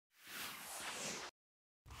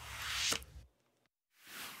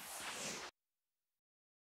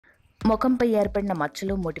ముఖంపై ఏర్పడిన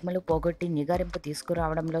మచ్చలు, మొటిమలు పోగొట్టి నిగారింపు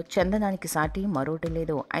తీసుకురావడంలో చందనానికి సాటి మరోటి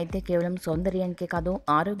లేదు. అయితే కేవలం సౌందర్యానికే కాదు,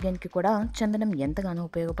 ఆరోగ్యానికి కూడా చందనం ఎంతగానో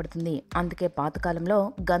ఉపయోగపడుతుంది. అందుకే పాతకాలంలో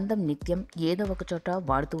గంధం నిత్యం ఏదో ఒక చోట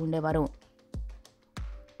వాడుతూ ఉండేవారు.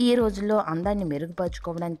 ఈ రోజుల్లో అందాన్ని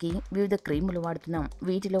మెరుగుపరుచుకోవడానికి వివిధ క్రీములు వాడుతున్నాం.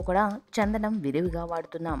 వీటిలో కూడా చందనం విరివిగా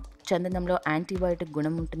వాడుతున్నాం. చందనంలో యాంటీబయాటిక్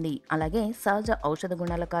గుణం ఉంటుంది. అలాగే సహజ ఔషధ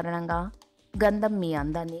గుణాల కారణంగా గంధం మీ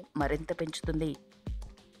అందాన్ని మరింత పెంచుతుంది.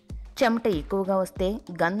 చెమట ఎక్కువగా వస్తే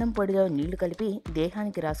గంధం పొడిలో నీళ్లు కలిపి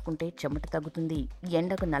దేహానికి రాసుకుంటే చెమట తగ్గుతుంది.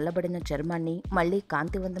 ఎండకు నల్లబడిన చర్మాన్ని మళ్లీ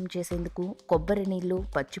కాంతివంతం చేసేందుకు కొబ్బరి నీళ్లు,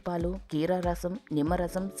 పచ్చిపాలు, కీరారసం,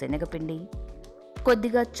 నిమ్మరసం, శనగపిండి,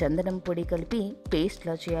 కొద్దిగా చందనం పొడి కలిపి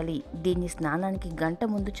పేస్ట్లా చేయాలి. దీన్ని స్నానానికి గంట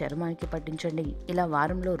ముందు చర్మానికి పట్టించండి. ఇలా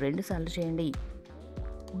వారంలో 2 సార్లు చేయండి.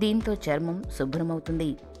 దీంతో చర్మం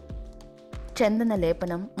శుభ్రమవుతుంది. చందన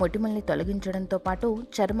లేపనం మొటిమల్ని తొలగించడంతో పాటు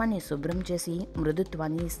చర్మాన్ని శుభ్రం చేసి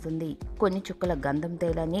మృదుత్వాన్ని ఇస్తుంది. కొన్ని చుక్కల గంధం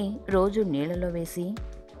తైలాన్ని రోజు నీళ్లలో వేసి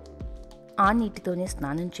ఆ నీటితోనే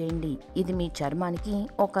స్నానం చేయండి. ఇది మీ చర్మానికి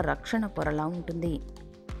ఒక రక్షణ పొరలా ఉంటుంది.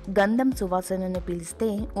 గంధం సువాసనను పీలిస్తే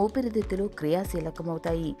ఊపిరితిత్తులు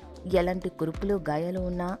క్రియాశీలకమవుతాయి. ఎలాంటి కురుపులు, గాయాలు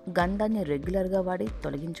ఉన్నా గంధాన్ని రెగ్యులర్గా వాడి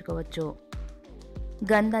తొలగించుకోవచ్చు.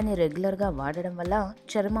 గంధాన్ని రెగ్యులర్గా వాడడం వల్ల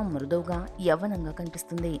చర్మం మృదువుగా, యవ్వనంగా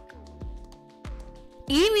కనిపిస్తుంది.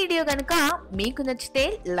 ఈ వీడియో గనుక మీకు నచ్చితే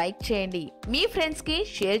లైక్ చేయండి, మీ ఫ్రెండ్స్ కి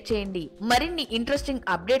షేర్ చేయండి. మరిన్ని ఇంట్రెస్టింగ్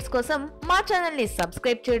అప్డేట్స్ కోసం మా ఛానల్ ని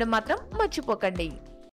సబ్స్క్రైబ్ చేయడం మాత్రం మర్చిపోకండి.